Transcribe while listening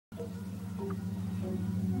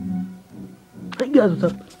Hey guys,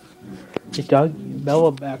 what's up? It's dog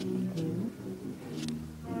Bella back.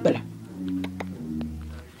 Bella.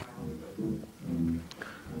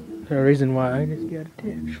 The reason why I just got a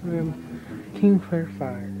text from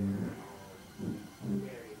Kingflare5.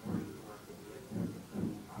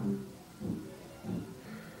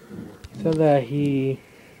 So that he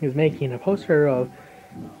is making a poster of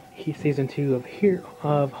season 2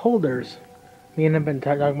 of Holders. Me and I've been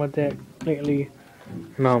talking about that lately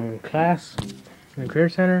in class in the Career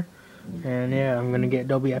Center, and yeah, I'm gonna get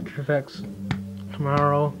Adobe After Effects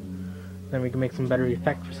tomorrow. Then we can make some better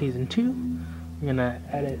effects for season 2. I'm gonna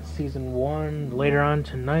edit season 1 later on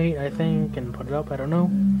tonight, I think, and put it up. I don't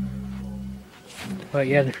know. But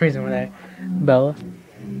yeah, the reason why that Bella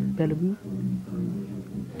Boo,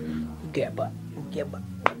 get butt.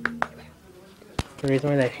 The reason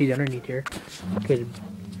why that she's underneath here, because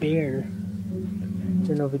Bear. I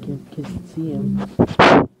don't know if we can see him.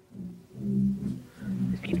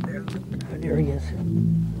 There he is.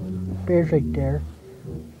 Bear's right there.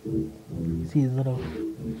 See his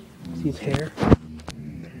see his hair.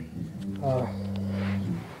 I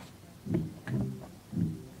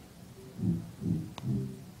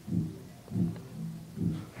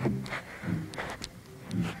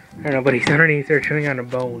don't know, but he's underneath there chewing on a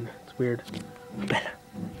bone. It's weird.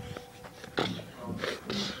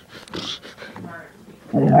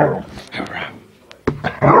 Yeah,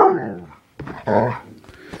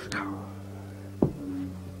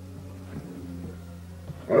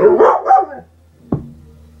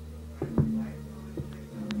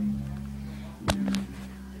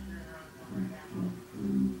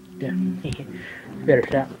 better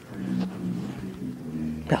stop.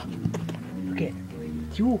 No. Okay.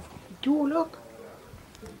 You look.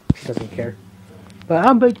 She doesn't care. But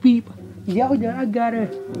I'm about to beep. Yo, I gotta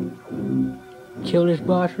kill this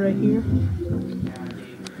boss right here.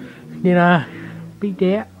 Then I beat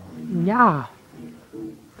that. Yeah.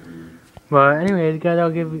 But anyways, guys,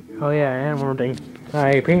 I'll give you. Oh yeah, and one more thing.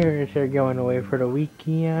 My parents are going away for the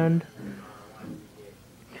weekend.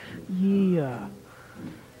 Yeah.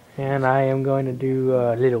 And I am going to do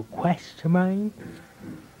a little quest of mine.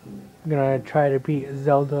 I'm gonna try to beat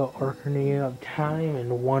Zelda Ocarina of Time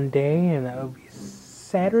in one day, and that will be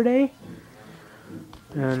Saturday.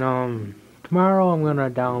 And tomorrow I'm gonna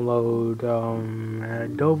download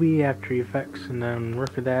Adobe After Effects and then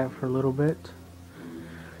work with that for a little bit,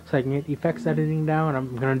 so I can get the effects editing down.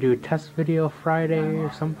 I'm gonna do a test video Friday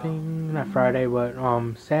or something. Not Friday, but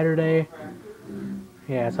Saturday.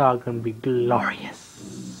 Yeah, it's all gonna be glorious.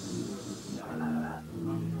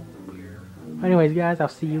 Anyways, guys, I'll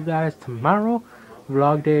see you guys tomorrow.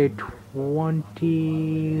 Vlog day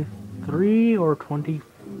 23 or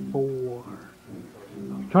 24.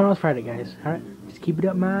 Tomorrow's Friday, guys. Alright, just keep it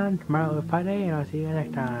up, man. Tomorrow is Friday, and I'll see you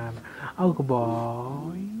next time. Oh,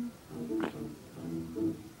 goodbye.